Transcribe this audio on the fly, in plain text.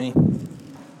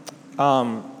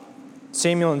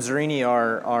Samuel and Zerini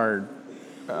are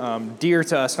dear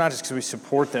to us, not just because we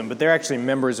support them, but they're actually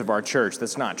members of our church.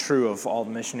 That's not true of all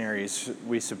the missionaries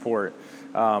we support.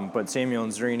 But Samuel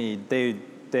and Zerini,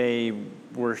 they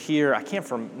were here, I can't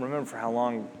remember for how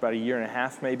long, about a year and a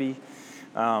half maybe,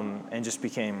 and just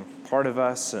became part of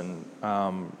us. And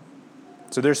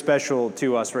so they're special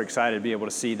to us. We're excited to be able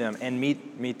to see them and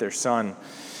meet their son.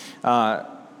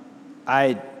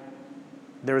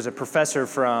 There was a professor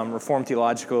from Reformed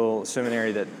Theological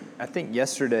Seminary that I think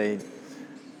yesterday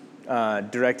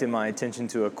directed my attention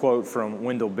to a quote from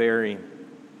Wendell Berry.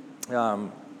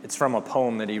 It's from a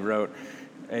poem that he wrote,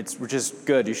 which is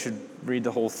good. You should read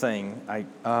the whole thing.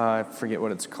 I forget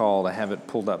what it's called. I have it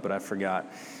pulled up, but I forgot.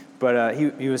 But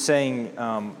he was saying,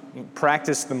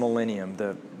 practice the millennium,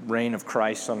 the reign of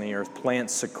Christ on the earth.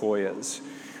 Plant sequoias,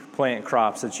 plant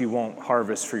crops that you won't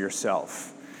harvest for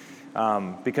yourself.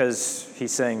 Because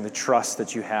he's saying the trust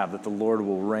that you have, that the Lord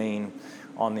will reign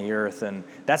on the earth. And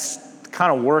that's the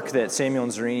kind of work that Samuel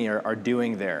and Zerini are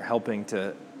doing there, helping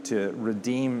to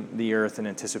redeem the earth in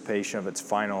anticipation of its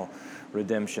final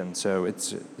redemption. So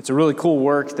it's a really cool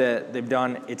work that they've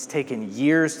done. It's taken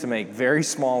years to make very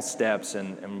small steps,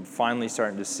 and finally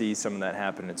starting to see some of that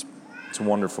happen. It's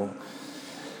wonderful.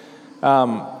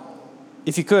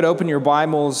 If you could, open your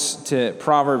Bibles to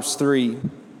Proverbs 3.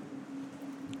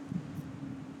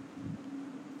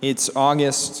 It's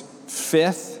August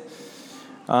 5th.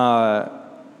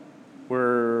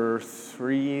 We're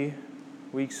 3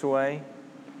 weeks away,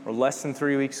 or less than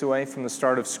 3 weeks away from the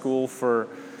start of school for,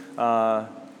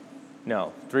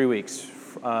 3 weeks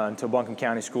until Buncombe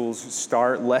County schools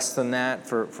start, less than that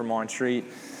for Montreat.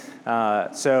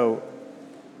 So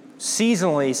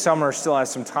seasonally, summer still has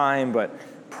some time, but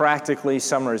practically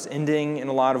summer is ending in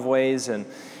a lot of ways. And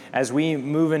as we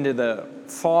move into the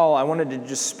fall, I wanted to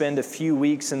just spend a few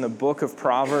weeks in the book of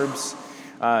Proverbs,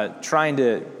 trying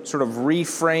to sort of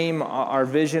reframe our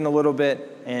vision a little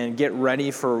bit and get ready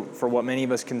for what many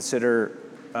of us consider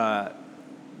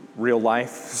real life.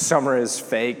 Summer is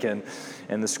fake, and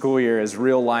the school year is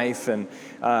real life. And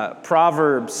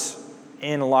Proverbs,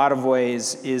 in a lot of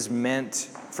ways, is meant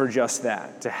for just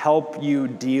that, to help you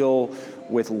deal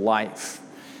with life.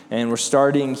 And we're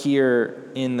starting here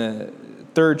in the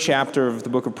third chapter of the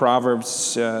book of Proverbs.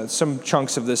 Some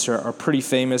chunks of this are pretty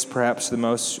famous, perhaps the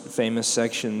most famous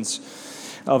sections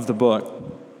of the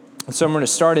book. So I'm going to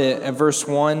start at verse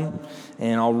 1,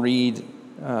 and I'll read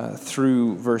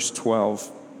through verse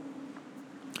 12.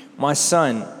 My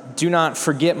son, do not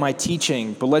forget my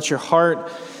teaching, but let your heart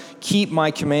keep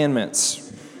my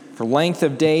commandments. For length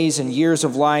of days and years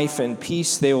of life and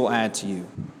peace they will add to you.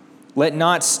 Let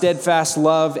not steadfast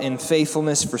love and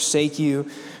faithfulness forsake you.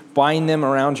 Bind them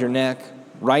around your neck,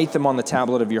 write them on the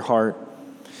tablet of your heart,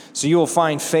 so you will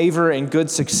find favor and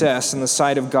good success in the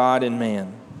sight of God and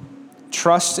man.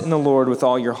 Trust in the Lord with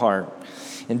all your heart,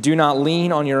 and do not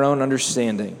lean on your own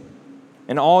understanding.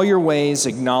 In all your ways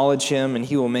acknowledge him, and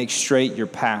he will make straight your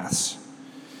paths.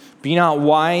 Be not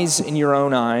wise in your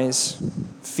own eyes.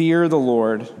 Fear the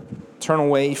Lord. Turn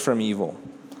away from evil.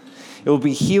 It will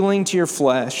be healing to your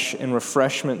flesh and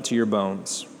refreshment to your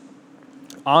bones.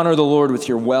 Honor the Lord with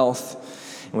your wealth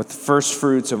and with the first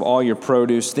fruits of all your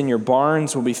produce. Then your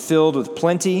barns will be filled with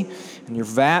plenty, and your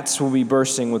vats will be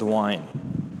bursting with wine.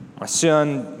 My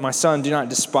son, do not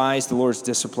despise the Lord's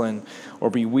discipline or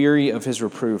be weary of his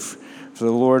reproof. For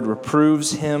the Lord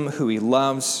reproves him who he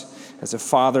loves, as a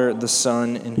father the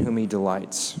son in whom he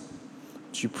delights.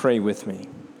 Would you pray with me?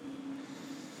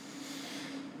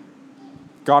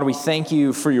 God, we thank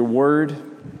you for your word.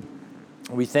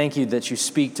 We thank you that you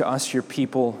speak to us, your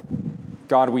people.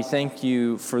 God, we thank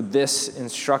you for this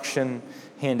instruction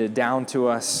handed down to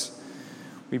us.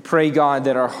 We pray, God,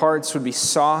 that our hearts would be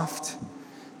soft,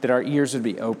 that our ears would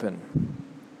be open.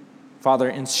 Father,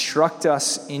 instruct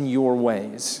us in your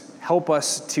ways. Help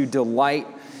us to delight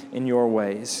in your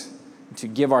ways, to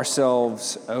give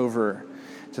ourselves over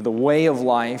to the way of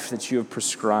life that you have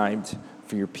prescribed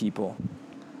for your people.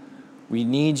 We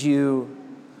need you,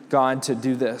 God, to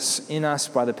do this in us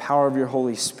by the power of your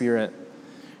Holy Spirit,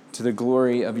 to the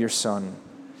glory of your Son.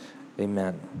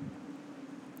 Amen.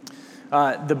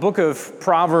 The book of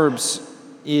Proverbs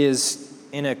is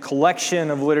in a collection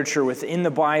of literature within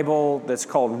the Bible that's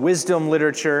called wisdom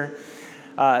literature.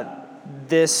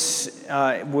 This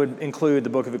would include the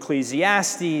book of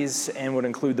Ecclesiastes and would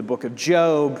include the book of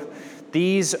Job.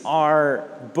 These are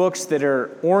books that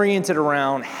are oriented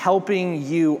around helping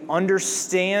you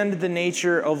understand the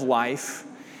nature of life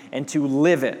and to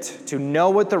live it, to know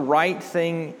what the right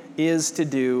thing is to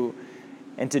do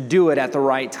and to do it at the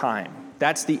right time.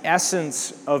 That's the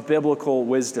essence of biblical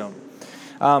wisdom.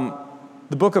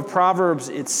 The book of Proverbs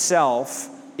itself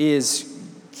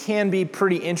can be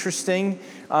pretty interesting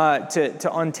to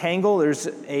untangle. There's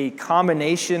a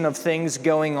combination of things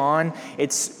going on.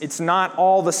 It's not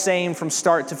all the same from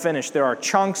start to finish. There are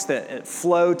chunks that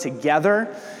flow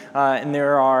together, and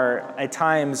there are at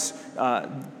times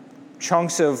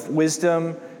chunks of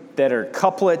wisdom that are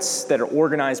couplets that are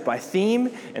organized by theme,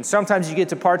 and sometimes you get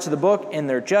to parts of the book and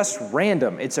they're just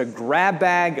random. It's a grab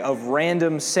bag of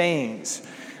random sayings.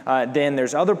 Then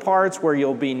there's other parts where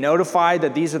you'll be notified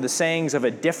that these are the sayings of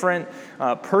a different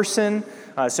person.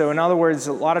 So in other words,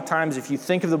 a lot of times if you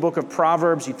think of the book of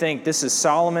Proverbs, you think this is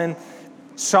Solomon.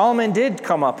 Solomon did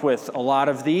come up with a lot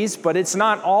of these, but it's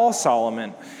not all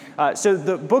Solomon. So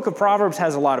the book of Proverbs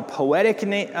has a lot of poetic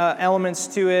elements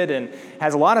to it and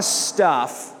has a lot of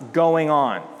stuff going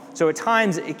on. So at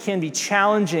times it can be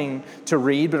challenging to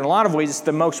read, but in a lot of ways it's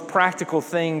the most practical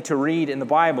thing to read in the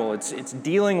Bible. It's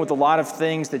dealing with a lot of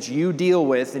things that you deal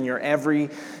with in your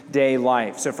everyday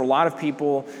life. So for a lot of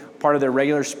people, part of their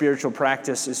regular spiritual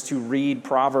practice is to read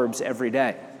Proverbs every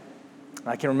day.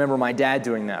 I can remember my dad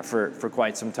doing that for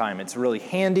quite some time. It's really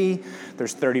handy.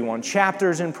 There's 31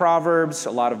 chapters in Proverbs.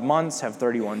 A lot of months have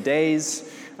 31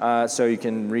 days, so you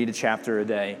can read a chapter a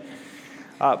day.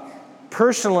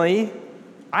 Personally,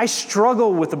 I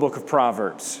struggle with the book of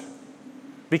Proverbs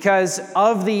because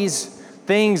of these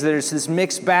things. There's this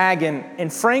mixed bag,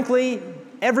 and frankly,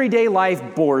 everyday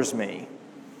life bores me.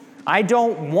 I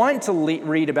don't want to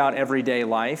read about everyday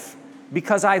life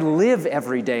because I live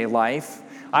everyday life.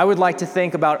 I would like to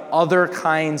think about other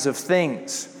kinds of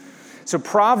things. So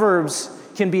Proverbs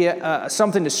can be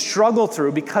something to struggle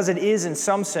through because it is, in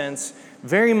some sense,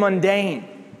 very mundane.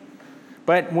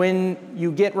 But when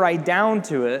you get right down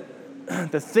to it,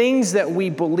 the things that we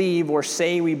believe or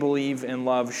say we believe and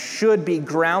love should be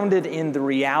grounded in the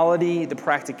reality, the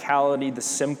practicality, the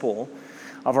simple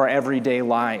of our everyday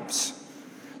lives.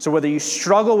 So whether you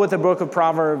struggle with the book of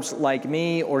Proverbs like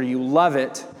me or you love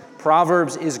it,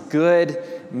 Proverbs is good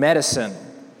medicine.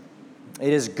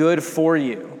 It is good for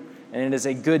you, and it is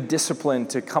a good discipline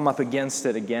to come up against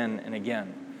it again and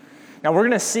again. Now, we're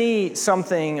going to see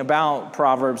something about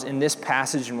Proverbs in this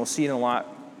passage, and we'll see it in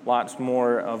lots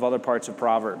more of other parts of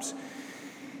Proverbs.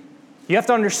 You have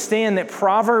to understand that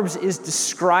Proverbs is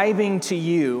describing to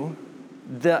you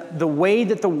the way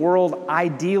that the world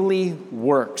ideally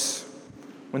works.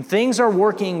 When things are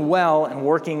working well and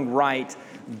working right,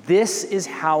 this is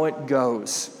how it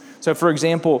goes. So, for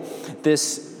example,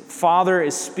 this father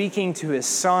is speaking to his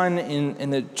son in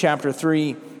the chapter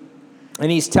 3,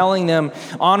 and he's telling them,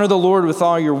 honor the Lord with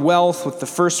all your wealth, with the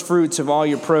first fruits of all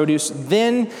your produce.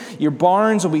 Then your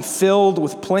barns will be filled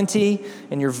with plenty,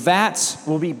 and your vats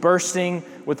will be bursting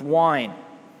with wine.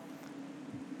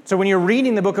 So when you're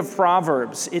reading the book of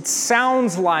Proverbs, it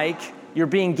sounds like you're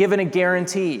being given a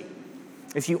guarantee.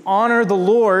 If you honor the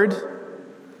Lord,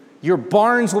 your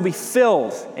barns will be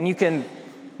filled, and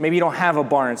maybe you don't have a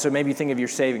barn, so maybe you think of your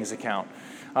savings account,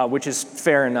 which is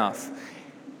fair enough.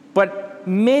 But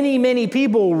many, many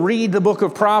people read the book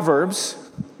of Proverbs,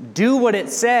 do what it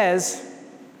says,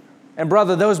 and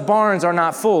brother, those barns are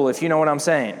not full, if you know what I'm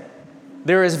saying.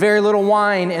 There is very little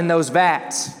wine in those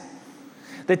vats.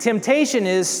 The temptation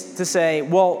is to say,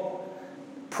 well,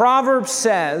 Proverbs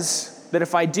says that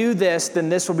if I do this, then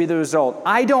this will be the result.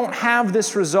 I don't have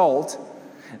this result.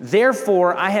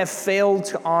 Therefore, I have failed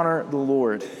to honor the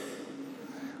Lord.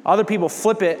 Other people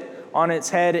flip it on its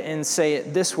head and say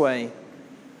it this way.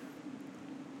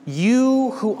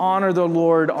 You who honor the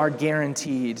Lord are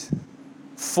guaranteed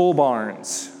full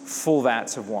barns, full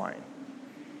vats of wine.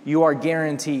 You are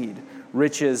guaranteed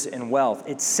riches and wealth.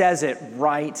 It says it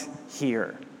right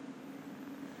here.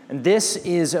 And this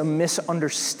is a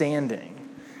misunderstanding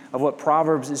of what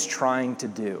Proverbs is trying to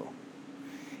do.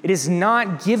 It is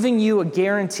not giving you a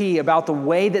guarantee about the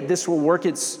way that this will work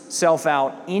itself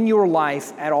out in your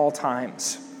life at all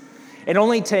times. It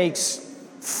only takes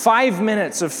 5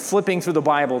 minutes of flipping through the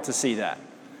Bible to see that.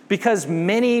 Because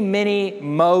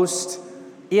most,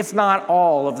 if not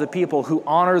all, of the people who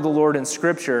honor the Lord in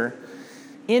Scripture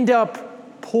end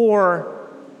up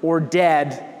poor or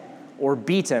dead or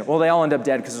beaten. Well, they all end up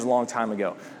dead because it was a long time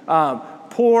ago.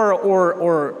 Poor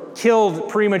or killed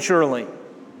prematurely.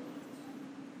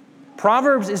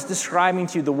 Proverbs is describing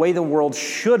to you the way the world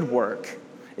should work.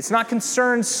 It's not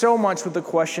concerned so much with the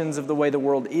questions of the way the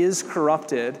world is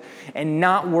corrupted and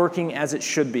not working as it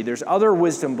should be. There's other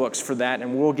wisdom books for that,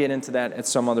 and we'll get into that at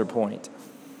some other point.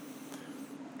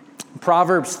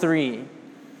 Proverbs 3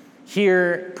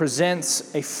 here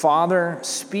presents a father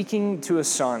speaking to a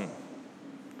son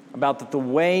about the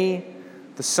way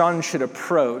the son should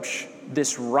approach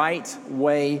this right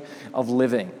way of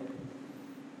living.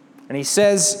 And he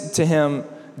says to him,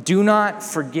 "Do not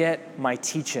forget my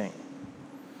teaching,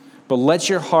 but let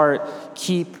your heart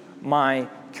keep my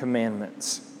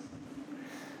commandments."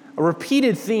 A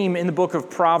repeated theme in the book of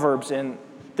Proverbs, and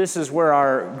this is where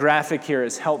our graphic here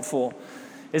is helpful,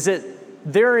 is that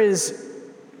there is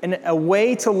a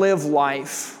way to live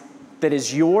life that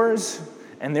is yours,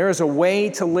 and there is a way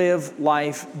to live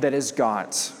life that is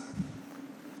God's.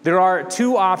 There are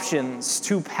two options,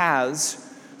 two paths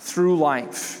through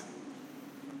life.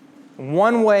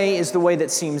 One way is the way that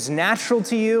seems natural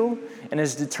to you and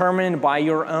is determined by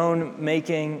your own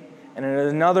making, and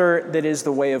another that is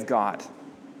the way of God.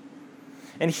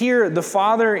 And here, the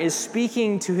father is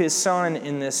speaking to his son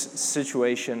in this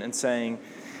situation and saying,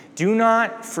 "Do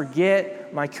not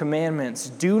forget my commandments.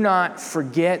 Do not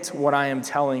forget what I am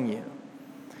telling you."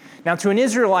 Now, to an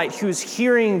Israelite who's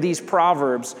hearing these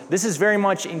proverbs, this is very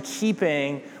much in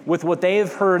keeping with what they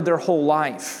have heard their whole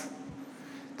life.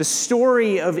 The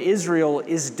story of Israel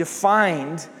is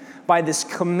defined by this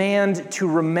command to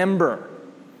remember.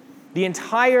 The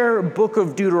entire book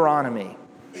of Deuteronomy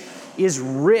is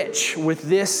rich with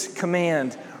this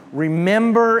command: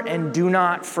 remember and do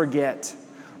not forget.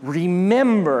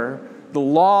 Remember the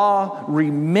law,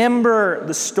 remember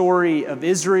the story of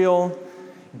Israel.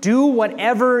 Do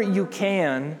whatever you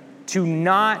can to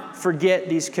not forget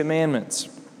these commandments.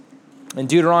 And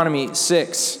Deuteronomy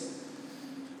 6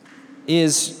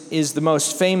 is the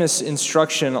most famous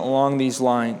instruction along these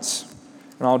lines.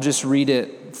 And I'll just read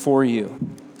it for you.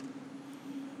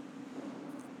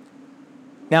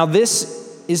 "Now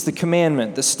this is the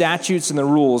commandment, the statutes and the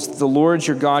rules that the Lord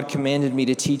your God commanded me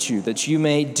to teach you, that you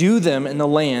may do them in the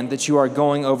land that you are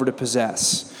going over to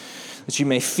possess, that you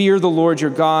may fear the Lord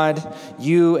your God,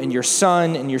 you and your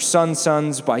son and your son's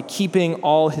sons, by keeping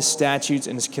all his statutes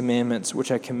and his commandments,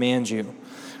 which I command you,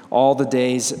 all the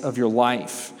days of your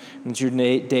life, and that your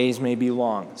days may be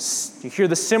long." You hear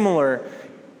the similar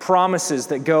promises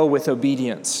that go with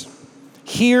obedience.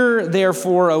 "Hear,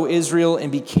 therefore, O Israel,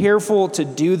 and be careful to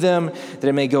do them, that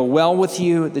it may go well with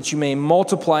you, that you may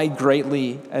multiply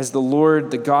greatly, as the Lord,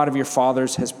 the God of your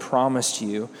fathers, has promised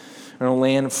you, in a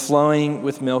land flowing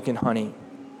with milk and honey.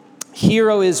 Hear,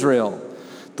 O Israel,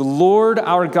 the Lord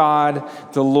our God,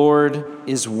 the Lord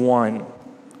is one.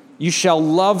 You shall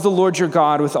love the Lord your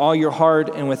God with all your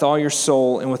heart and with all your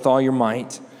soul and with all your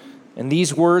might. And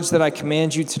these words that I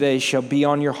command you today shall be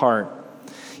on your heart.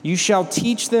 You shall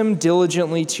teach them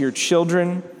diligently to your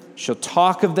children, shall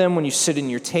talk of them when you sit in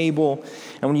your table,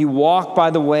 and when you walk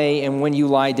by the way, and when you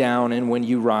lie down, and when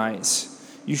you rise.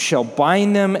 You shall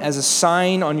bind them as a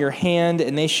sign on your hand,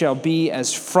 and they shall be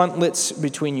as frontlets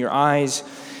between your eyes.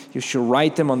 You shall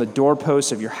write them on the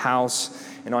doorposts of your house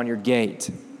and on your gate."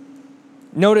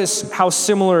 Notice how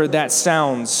similar that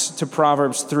sounds to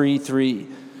Proverbs 3:3.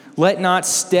 "Let not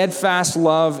steadfast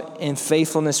love and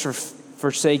faithfulness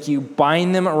forsake you.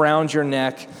 Bind them around your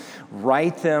neck.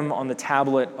 Write them on the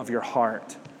tablet of your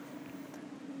heart."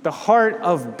 The heart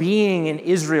of being an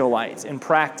Israelite in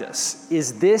practice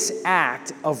is this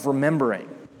act of remembering.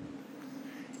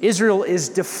 Israel is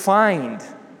defined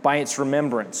by its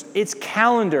remembrance. Its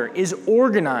calendar is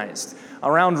organized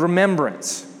around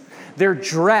remembrance. Their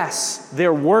dress,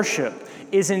 their worship,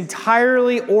 is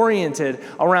entirely oriented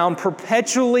around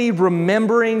perpetually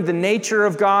remembering the nature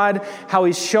of God, how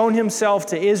he's shown himself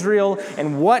to Israel,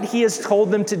 and what he has told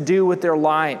them to do with their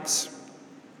lives.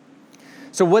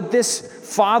 So what this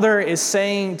father is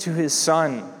saying to his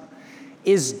son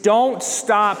is, don't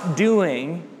stop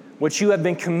doing what you have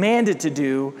been commanded to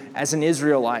do as an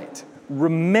Israelite.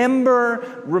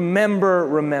 Remember, remember,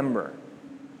 remember.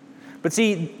 But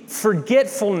see,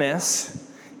 forgetfulness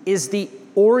is the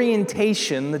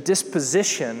orientation, the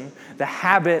disposition, the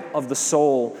habit of the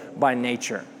soul by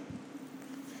nature.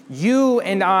 You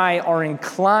and I are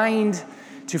inclined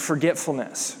to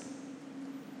forgetfulness.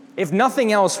 If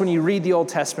nothing else, when you read the Old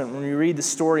Testament, when you read the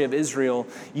story of Israel,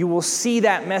 you will see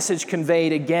that message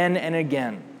conveyed again and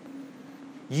again.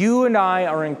 You and I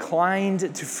are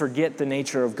inclined to forget the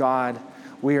nature of God.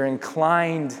 We are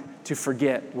inclined to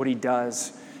forget what he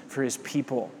does for his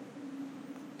people.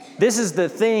 This is the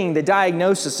thing, the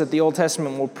diagnosis that the Old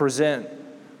Testament will present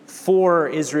for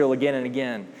Israel again and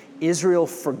again. Israel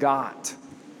forgot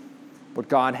what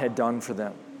God had done for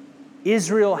them.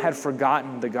 Israel had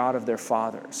forgotten the God of their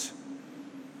fathers.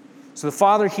 So the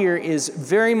father here is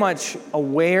very much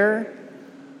aware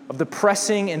of the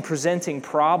pressing and presenting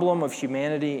problem of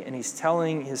humanity, and he's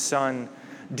telling his son,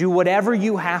 do whatever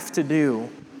you have to do.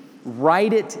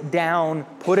 Write it down,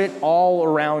 put it all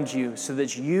around you so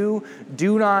that you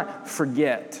do not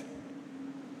forget.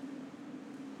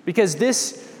 Because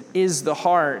this is the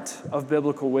heart of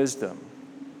biblical wisdom.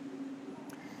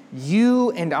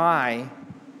 You and I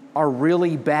are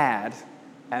really bad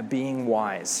at being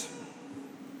wise.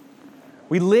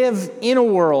 We live in a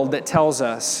world that tells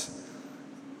us,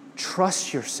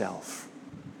 trust yourself.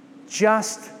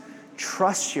 Just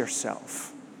trust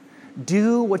yourself.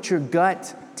 Do what your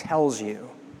gut tells you.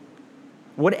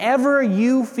 Whatever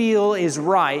you feel is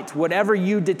right, whatever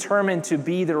you determine to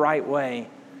be the right way,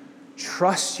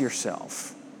 trust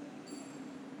yourself.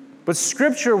 But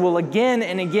Scripture will again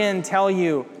and again tell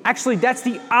you, actually, that's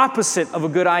the opposite of a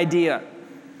good idea.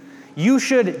 You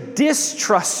should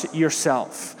distrust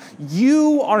yourself.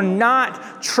 You are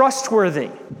not trustworthy.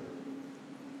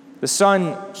 The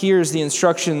son hears the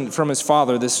instruction from his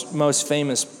father, this most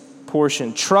famous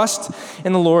portion. Trust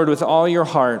in the Lord with all your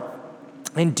heart,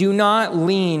 and do not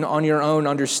lean on your own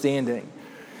understanding.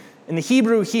 In the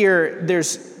Hebrew here,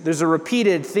 there's a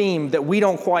repeated theme that we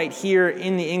don't quite hear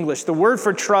in the English. The word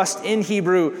for trust in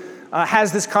Hebrew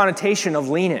has this connotation of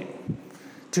leaning.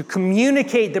 To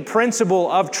communicate the principle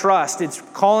of trust, it's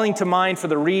calling to mind for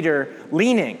the reader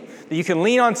leaning. That you can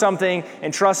lean on something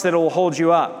and trust that it will hold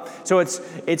you up. So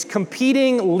it's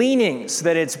competing leanings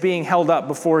that it's being held up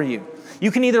before you.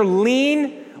 You can either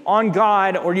lean on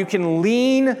God or you can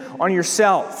lean on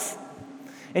yourself.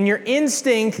 And your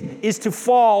instinct is to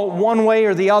fall one way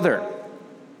or the other.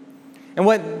 And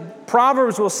what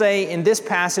Proverbs will say in this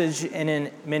passage and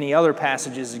in many other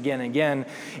passages again and again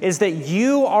is that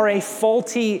you are a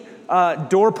faulty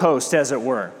doorpost, as it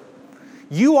were.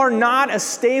 You are not a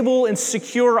stable and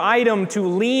secure item to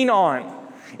lean on.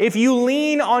 If you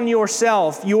lean on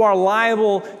yourself, you are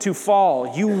liable to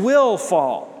fall. You will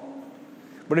fall.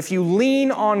 But if you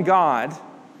lean on God,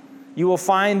 you will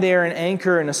find there an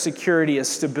anchor and a security, a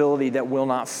stability that will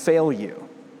not fail you.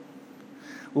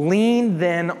 Lean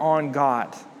then on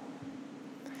God.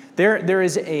 There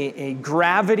is a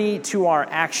gravity to our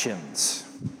actions.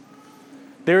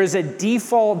 There is a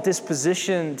default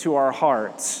disposition to our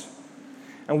hearts.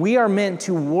 And we are meant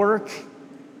to work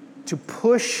to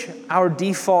push our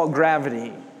default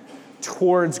gravity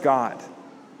towards God.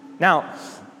 Now,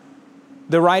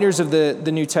 the writers of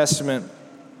the New Testament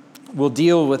will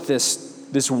deal with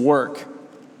this work.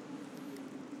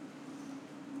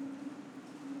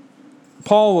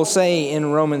 Paul will say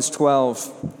in Romans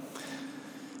 12,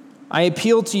 I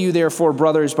appeal to you, therefore,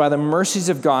 brothers, by the mercies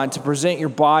of God, to present your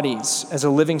bodies as a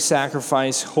living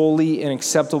sacrifice, holy and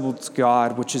acceptable to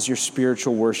God, which is your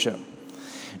spiritual worship.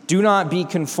 Do not be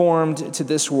conformed to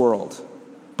this world,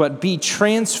 but be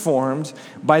transformed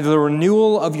by the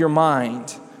renewal of your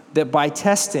mind, that by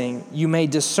testing you may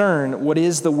discern what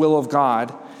is the will of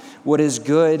God, what is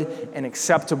good and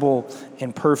acceptable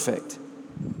and perfect.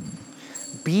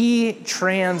 Be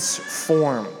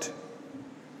transformed.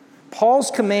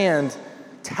 Paul's command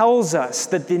tells us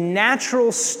that the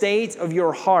natural state of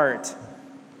your heart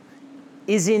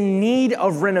is in need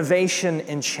of renovation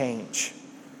and change.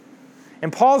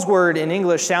 And Paul's word in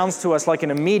English sounds to us like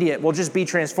an immediate, well, just be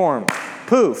transformed.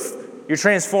 Poof, you're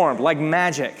transformed, like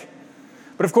magic.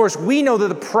 But of course, we know that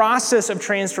the process of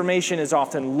transformation is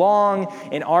often long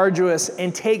and arduous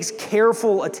and takes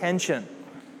careful attention.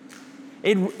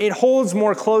 It holds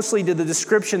more closely to the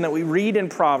description that we read in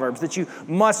Proverbs, that you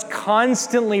must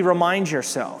constantly remind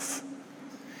yourself.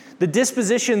 The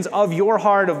dispositions of your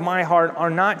heart, of my heart, are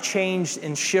not changed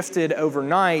and shifted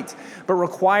overnight, but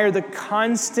require the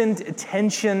constant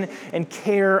attention and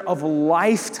care of a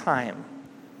lifetime.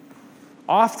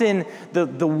 Often,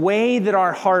 the way that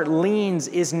our heart leans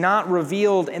is not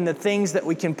revealed in the things that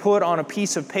we can put on a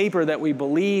piece of paper that we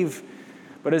believe,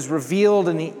 but is revealed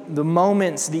in the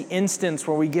moments, the instants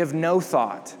where we give no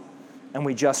thought and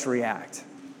we just react.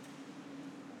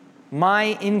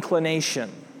 My inclination,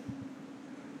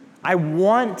 I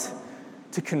want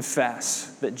to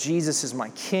confess that Jesus is my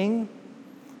King,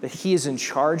 that He is in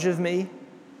charge of me.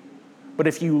 But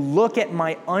if you look at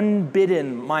my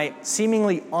unbidden, my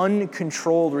seemingly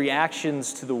uncontrolled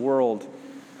reactions to the world,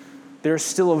 there's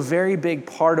still a very big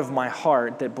part of my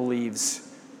heart that believes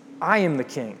I am the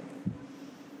King.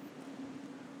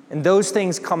 And those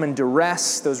things come in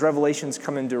duress, those revelations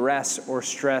come in duress or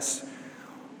stress,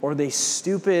 or the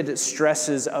stupid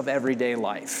stresses of everyday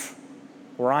life,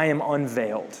 where I am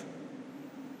unveiled,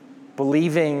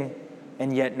 believing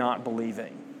and yet not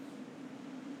believing.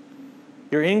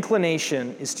 Your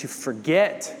inclination is to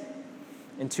forget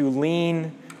and to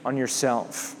lean on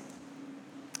yourself.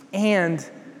 And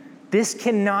this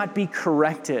cannot be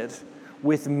corrected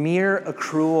with mere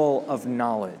accrual of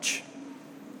knowledge.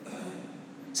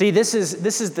 See, this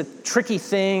is the tricky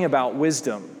thing about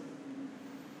wisdom.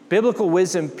 Biblical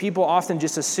wisdom, people often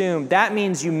just assume that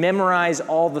means you memorize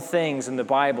all the things in the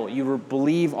Bible. You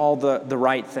believe all the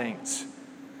right things.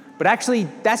 But actually,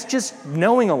 that's just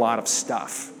knowing a lot of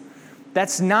stuff.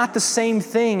 That's not the same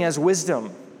thing as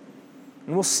wisdom.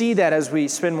 And we'll see that as we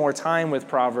spend more time with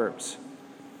Proverbs.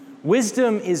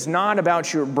 Wisdom is not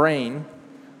about your brain,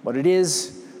 but it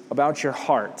is about your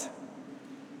heart.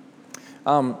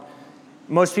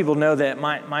 Most people know that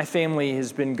my family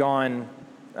has been gone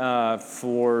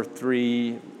for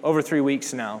over 3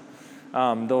 weeks now.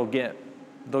 They'll get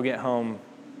home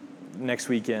next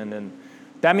weekend, and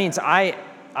that means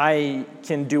I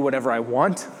can do whatever I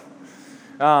want.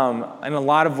 And a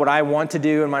lot of what I want to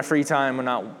do in my free time,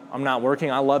 I'm not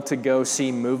working. I love to go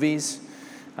see movies.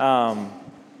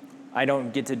 I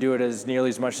don't get to do it as nearly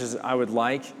as much as I would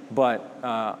like, but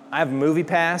I have Movie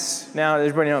Pass now.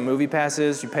 Everybody know what Movie Pass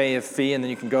is? You pay a fee and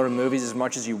then you can go to movies as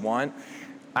much as you want.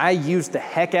 I use the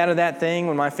heck out of that thing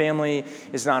when my family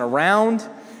is not around,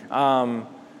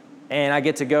 and I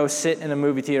get to go sit in a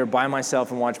movie theater by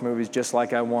myself and watch movies just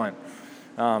like I want.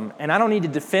 And I don't need to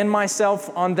defend myself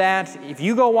on that. If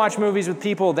you go watch movies with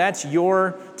people, that's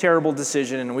your terrible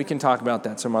decision, and we can talk about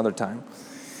that some other time.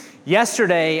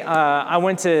 Yesterday, I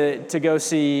went to go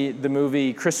see the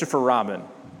movie Christopher Robin.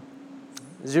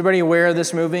 Is everybody aware of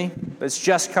this movie that's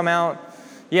just come out?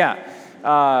 Yeah.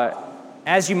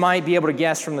 As you might be able to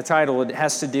guess from the title, it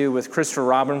has to do with Christopher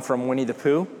Robin from Winnie the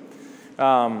Pooh.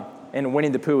 And Winnie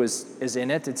the Pooh is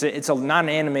in it. It's not an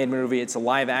animated movie, it's a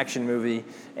live action movie.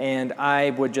 And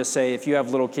I would just say, if you have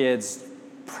little kids,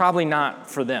 probably not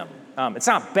for them. It's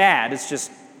not bad, it's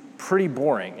just pretty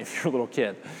boring if you're a little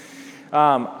kid.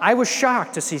 I was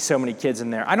shocked to see so many kids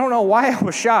in there. I don't know why I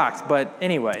was shocked, but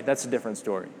anyway, that's a different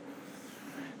story.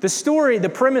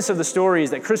 The premise of the story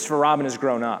is that Christopher Robin has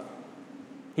grown up.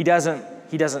 He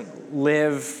doesn't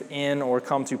live in or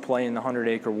come to play in the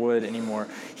 100-acre wood anymore.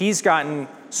 He's gotten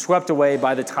swept away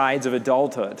by the tides of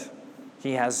adulthood.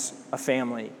 He has a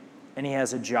family, and he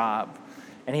has a job,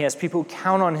 and he has people who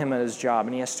count on him at his job,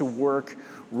 and he has to work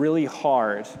really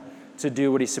hard to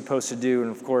do what he's supposed to do. And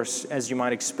of course, as you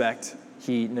might expect,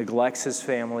 he neglects his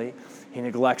family, he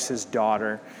neglects his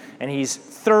daughter, and he's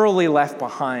thoroughly left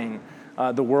behind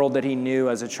the world that he knew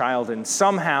as a child. And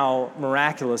somehow,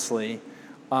 miraculously,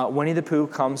 Winnie the Pooh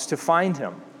comes to find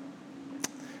him.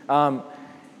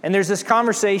 And there's this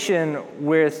conversation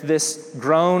with this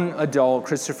grown adult,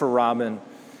 Christopher Robin,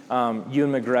 Ewan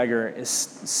McGregor, is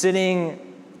sitting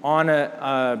on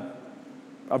a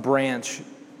branch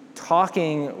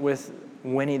talking with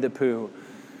Winnie the Pooh.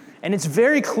 And it's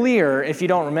very clear, if you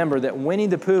don't remember, that Winnie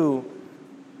the Pooh,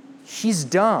 he's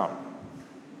dumb,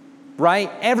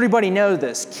 right? Everybody knows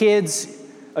this. Kids,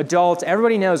 adults,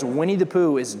 everybody knows Winnie the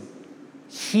Pooh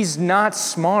he's not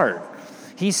smart.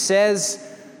 He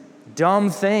says dumb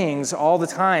things all the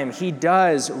time. He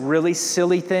does really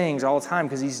silly things all the time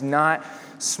because he's not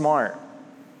smart.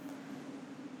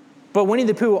 But Winnie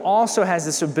the Pooh also has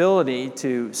this ability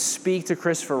to speak to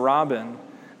Christopher Robin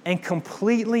and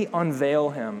completely unveil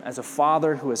him as a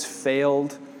father who has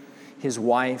failed his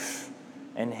wife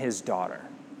and his daughter.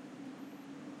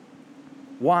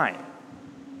 Why?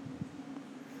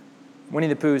 Winnie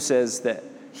the Pooh says that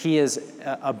he is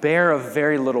a bear of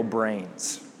very little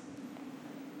brains.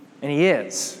 And he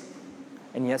is.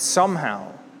 And yet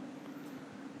somehow,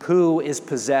 Pooh is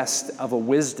possessed of a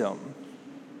wisdom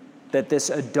that this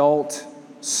adult,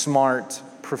 smart,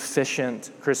 proficient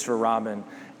Christopher Robin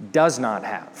does not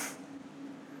have.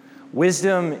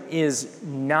 Wisdom is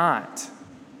not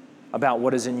about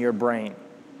what is in your brain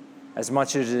as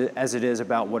much as it is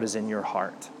about what is in your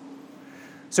heart.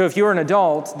 So if you're an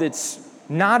adult, that's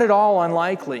not at all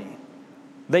unlikely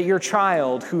that your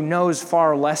child, who knows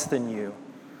far less than you,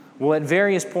 will at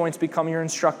various points become your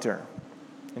instructor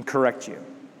and correct you.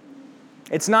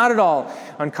 It's not at all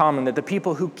uncommon that the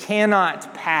people who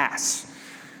cannot pass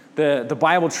the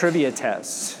Bible trivia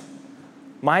tests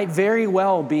might very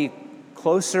well be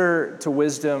closer to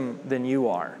wisdom than you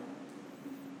are.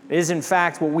 It is, in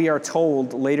fact, what we are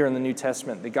told later in the New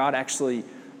Testament, that God actually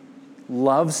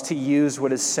loves to use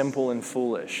what is simple and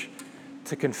foolish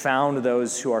to confound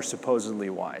those who are supposedly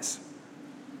wise.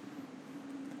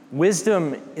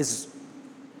 Wisdom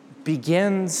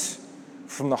begins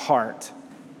from the heart.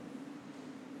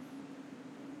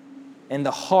 And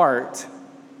the heart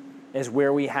is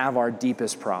where we have our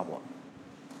deepest problem.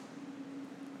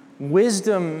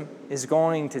 Wisdom is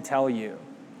going to tell you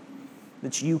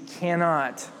that you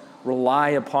cannot rely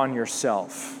upon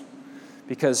yourself,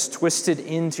 because twisted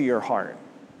into your heart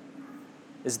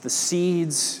is the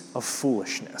seeds of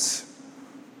foolishness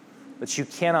that you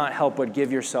cannot help but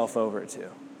give yourself over to.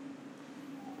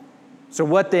 So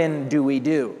what then do we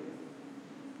do?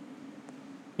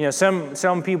 You know,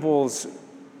 some people's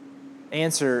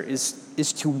answer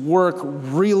is to work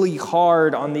really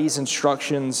hard on these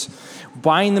instructions,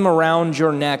 bind them around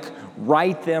your neck,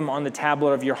 write them on the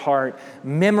tablet of your heart,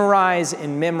 memorize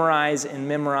and memorize and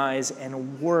memorize,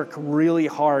 and work really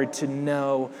hard to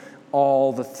know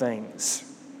all the things.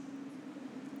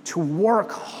 To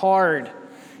work hard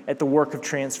at the work of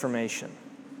transformation.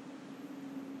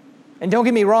 And don't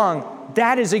get me wrong,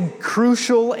 that is a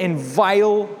crucial and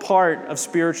vital part of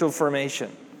spiritual formation,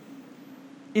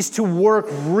 is to work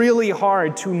really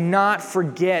hard to not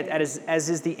forget, as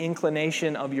is the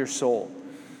inclination of your soul.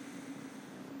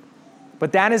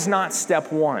 But that is not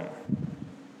step one.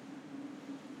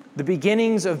 The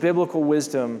beginnings of biblical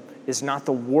wisdom is not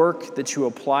the work that you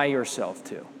apply yourself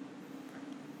to.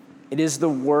 It is the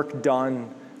work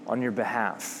done on your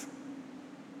behalf.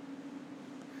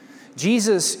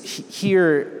 Jesus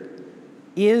here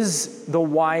is the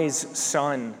wise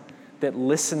son that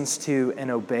listens to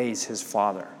and obeys his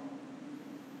Father.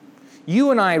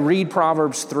 You and I read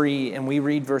Proverbs 3, and we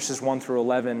read verses 1 through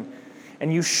 11,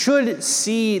 and you should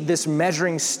see this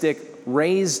measuring stick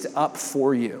raised up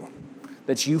for you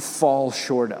that you fall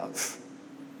short of.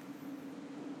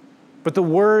 But the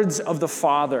words of the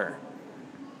Father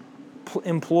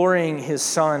imploring his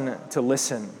Son to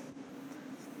listen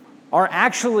are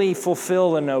actually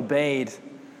fulfilled and obeyed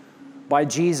by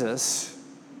Jesus,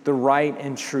 the right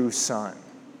and true Son.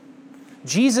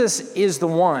 Jesus is the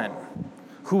one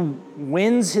who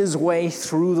wins his way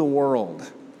through the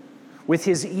world with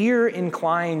his ear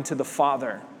inclined to the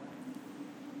Father.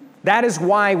 That is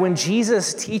why when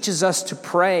Jesus teaches us to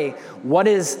pray, what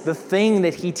is the thing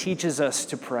that he teaches us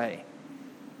to pray?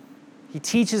 He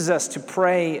teaches us to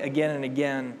pray again and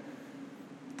again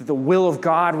that the will of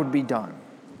God would be done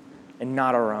and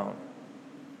not our own.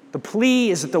 The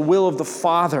plea is that the will of the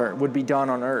Father would be done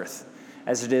on earth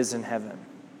as it is in heaven.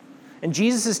 And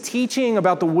Jesus' teaching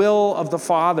about the will of the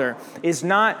Father is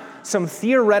not some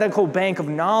theoretical bank of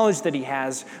knowledge that he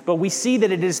has, but we see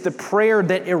that it is the prayer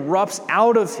that erupts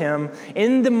out of him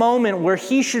in the moment where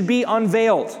he should be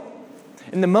unveiled.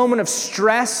 In the moment of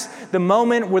stress, the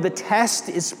moment where the test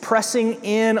is pressing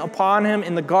in upon him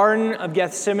in the Garden of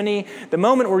Gethsemane, the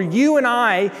moment where you and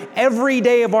I, every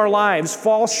day of our lives,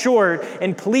 fall short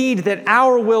and plead that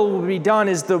our will be done,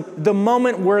 is the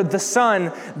moment where the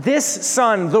Son, this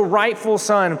Son, the rightful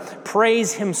Son,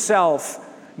 prays himself,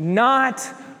 not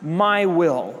my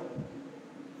will,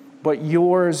 but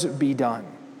yours be done.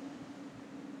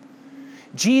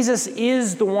 Jesus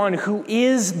is the one who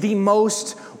is the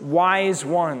most wise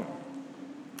one.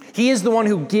 He is the one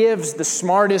who gives the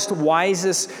smartest,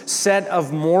 wisest set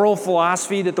of moral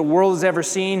philosophy that the world has ever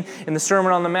seen in the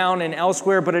Sermon on the Mount and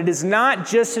elsewhere. But it is not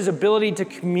just his ability to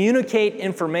communicate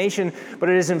information, but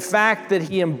it is in fact that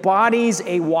he embodies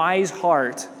a wise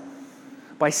heart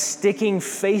by sticking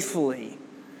faithfully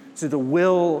to the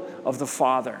will of the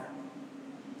Father.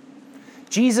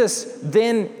 Jesus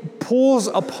then pulls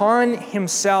upon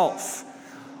himself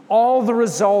all the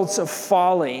results of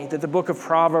folly that the book of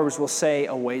Proverbs will say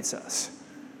awaits us.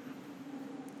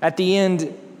 At the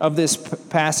end of this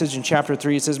passage in chapter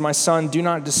 3, it says, "My son, do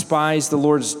not despise the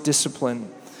Lord's discipline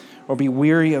or be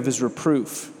weary of his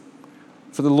reproof.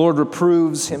 For the Lord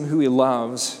reproves him who he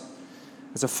loves,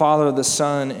 as a father of the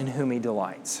son in whom he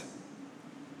delights."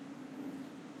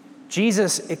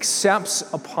 Jesus accepts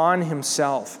upon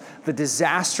himself the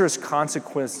disastrous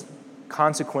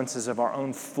consequences of our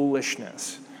own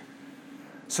foolishness,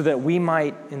 so that we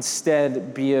might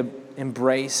instead be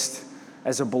embraced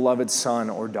as a beloved son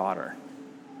or daughter.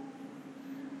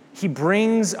 He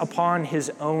brings upon his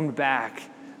own back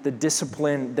the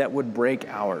discipline that would break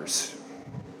ours.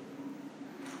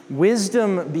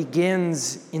 Wisdom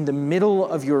begins in the middle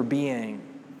of your being,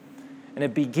 and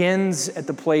it begins at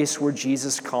the place where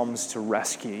Jesus comes to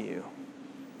rescue you.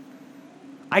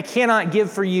 I cannot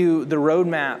give for you the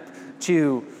roadmap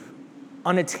to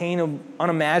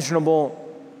unimaginable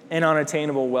and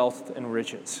unattainable wealth and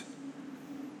riches.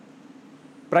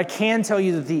 But I can tell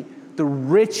you that the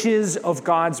riches of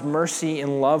God's mercy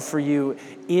and love for you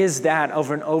is that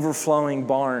of an overflowing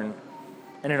barn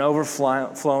and an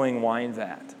overflowing wine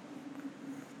vat.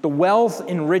 The wealth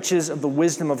and riches of the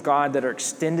wisdom of God that are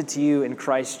extended to you in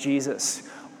Christ Jesus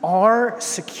are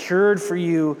secured for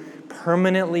you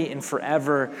permanently and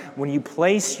forever when you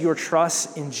place your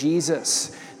trust in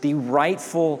Jesus, the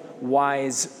rightful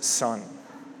wise Son.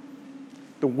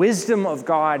 The wisdom of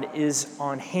God is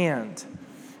on hand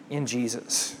in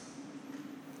Jesus.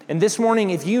 And this morning,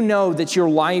 if you know that your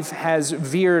life has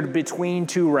veered between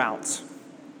two routes,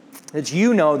 that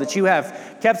you know that you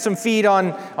have kept some feet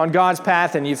on God's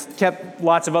path and you've kept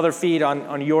lots of other feet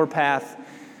on your path.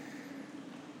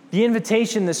 The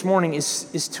invitation this morning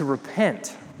is to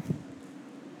repent,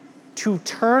 to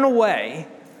turn away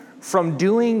from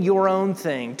doing your own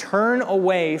thing, turn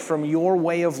away from your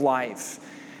way of life,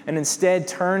 and instead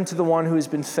turn to the one who has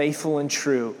been faithful and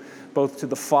true, both to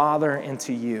the Father and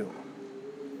to you.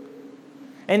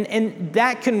 And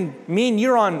that can mean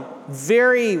you're on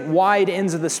very wide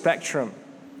ends of the spectrum.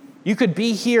 You could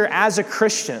be here as a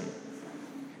Christian,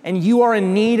 and you are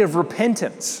in need of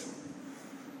repentance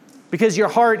because your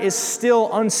heart is still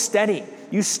unsteady.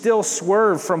 You still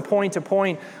swerve from point to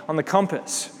point on the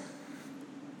compass.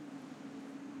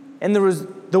 And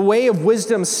the way of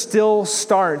wisdom still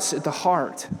starts at the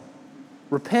heart.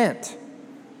 Repent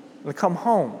and come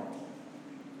home.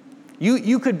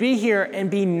 You could be here and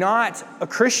be not a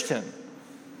Christian.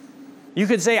 You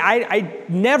could say, I've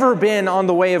never been on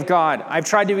the way of God. I've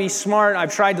tried to be smart.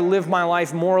 I've tried to live my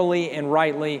life morally and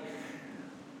rightly.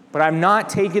 But I'm not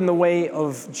taking the way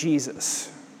of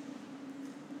Jesus.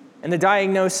 And the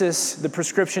diagnosis, the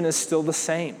prescription is still the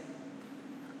same.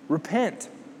 Repent.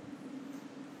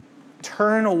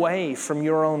 Turn away from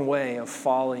your own way of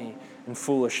folly and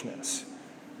foolishness.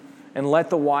 And let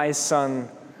the wise Son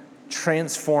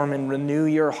transform and renew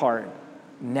your heart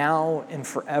now and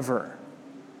forever.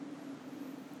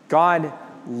 God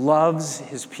loves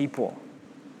his people.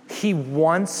 He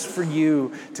wants for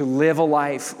you to live a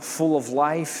life full of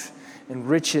life and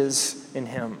riches in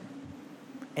him.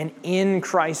 And in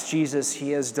Christ Jesus,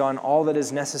 he has done all that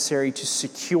is necessary to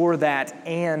secure that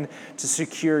and to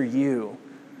secure you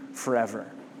forever.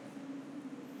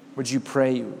 Would you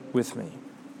pray with me?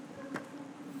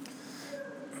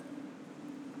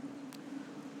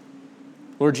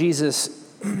 Lord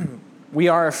Jesus, we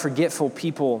are a forgetful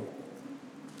people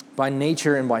by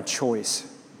nature and by choice.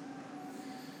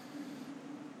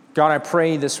 God, I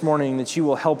pray this morning that you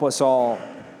will help us all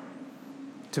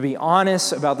to be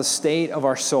honest about the state of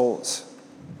our souls.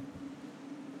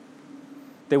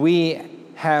 That we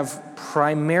have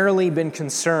primarily been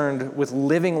concerned with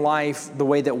living life the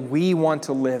way that we want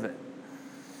to live it.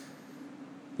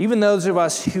 Even those of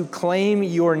us who claim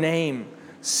your name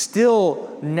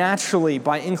still naturally,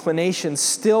 by inclination,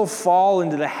 still fall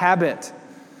into the habit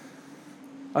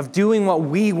of doing what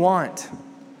we want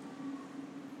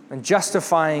and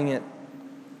justifying it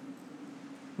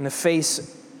in the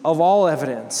face of all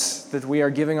evidence that we are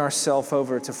giving ourselves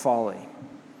over to folly.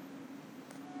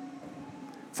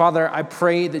 Father, I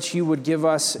pray that you would give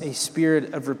us a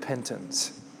spirit of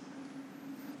repentance,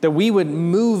 that we would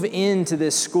move into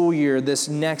this school year, this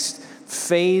next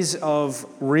phase of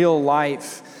real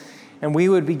life, and we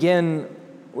would begin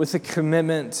with a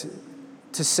commitment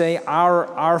to say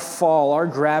our fall, our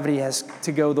gravity has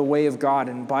to go the way of God,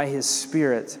 and by his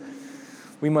Spirit,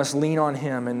 we must lean on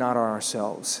him and not on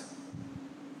ourselves.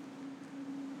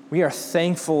 We are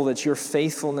thankful that your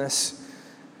faithfulness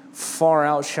far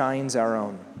outshines our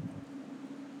own.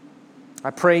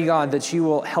 I pray, God, that you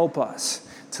will help us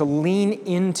to lean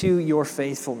into your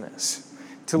faithfulness,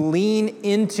 to lean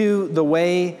into the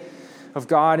way of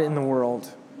God in the world.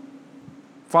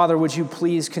 Father, would you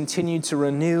please continue to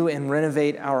renew and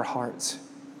renovate our hearts?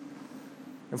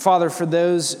 And Father, for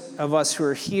those of us who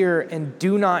are here and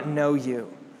do not know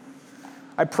you,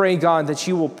 I pray, God, that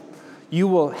you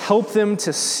will help them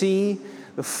to see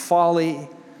the folly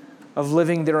of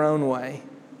living their own way,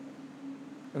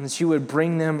 and that you would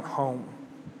bring them home.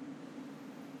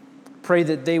 Pray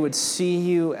that they would see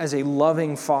you as a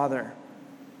loving Father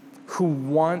who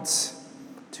wants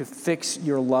to fix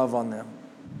your love on them.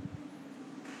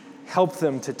 Help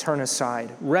them to turn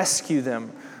aside. Rescue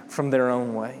them from their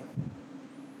own way.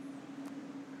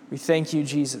 We thank you,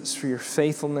 Jesus, for your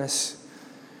faithfulness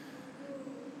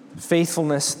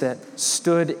that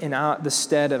stood in the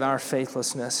stead of our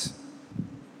faithlessness,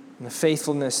 and the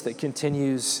faithfulness that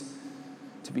continues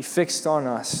to be fixed on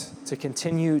us, to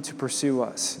continue to pursue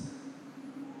us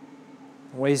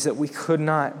in ways that we could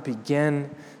not begin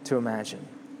to imagine.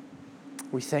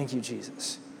 We thank you,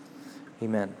 Jesus.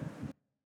 Amen.